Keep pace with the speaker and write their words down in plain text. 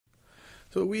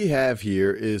So what we have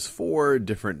here is four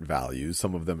different values,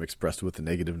 some of them expressed with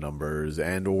negative numbers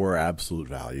and or absolute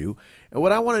value. And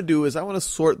what I want to do is I want to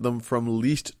sort them from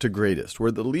least to greatest,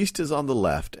 where the least is on the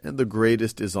left and the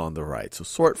greatest is on the right. So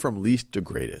sort from least to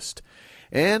greatest.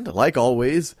 And like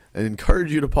always, I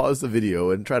encourage you to pause the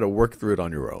video and try to work through it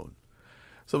on your own.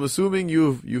 So I'm assuming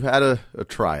you've had a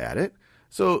try at it.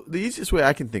 So the easiest way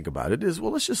I can think about it is,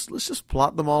 well, let's just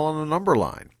plot them all on a number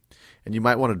line. And you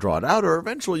might want to draw it out, or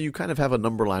eventually you kind of have a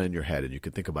number line in your head and you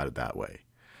can think about it that way.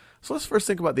 So let's first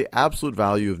think about the absolute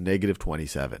value of negative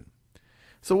 27.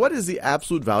 So what is the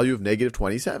absolute value of negative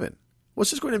 27? Well, it's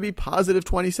just going to be positive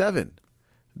 27.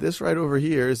 This right over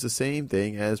here is the same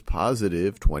thing as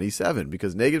positive 27,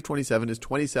 because negative 27 is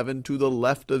 27 to the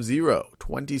left of 0.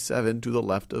 27 to the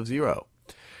left of 0.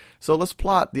 So let's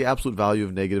plot the absolute value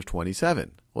of negative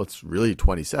 27. Well, it's really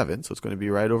 27, so it's going to be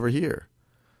right over here.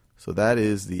 So that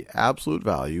is the absolute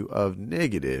value of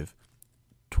negative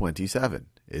 27.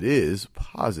 It is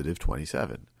positive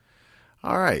 27.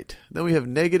 All right, then we have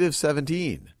negative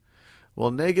 17. Well,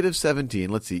 negative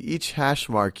 17, let's see, each hash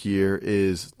mark here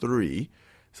is 3.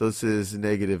 So this is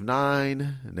negative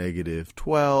 9, negative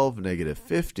 12, negative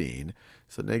 15.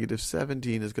 So negative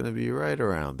 17 is going to be right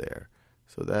around there.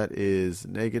 So that is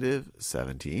negative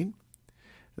 17.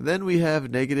 And then we have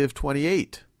negative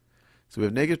 28. So we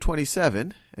have negative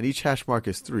 27, and each hash mark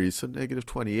is 3, so negative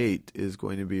 28 is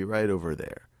going to be right over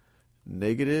there.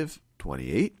 Negative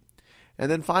 28. And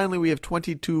then finally we have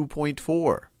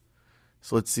 22.4.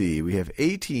 So let's see, we have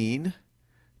 18,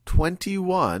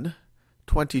 21,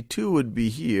 22 would be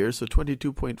here, so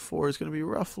 22.4 is going to be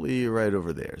roughly right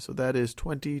over there. So that is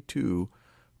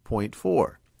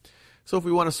 22.4. So if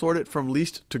we want to sort it from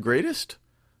least to greatest,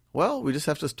 well, we just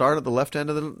have to start at the left end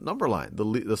of the number line.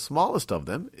 The smallest of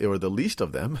them, or the least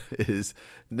of them, is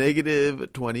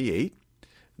negative 28.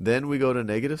 Then we go to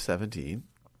negative 17.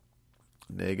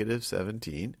 Negative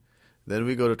 17. Then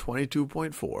we go to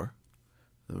 22.4.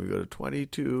 Then we go to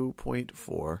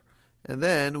 22.4. And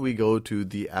then we go to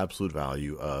the absolute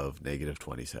value of negative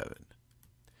 27.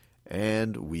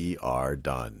 And we are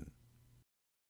done.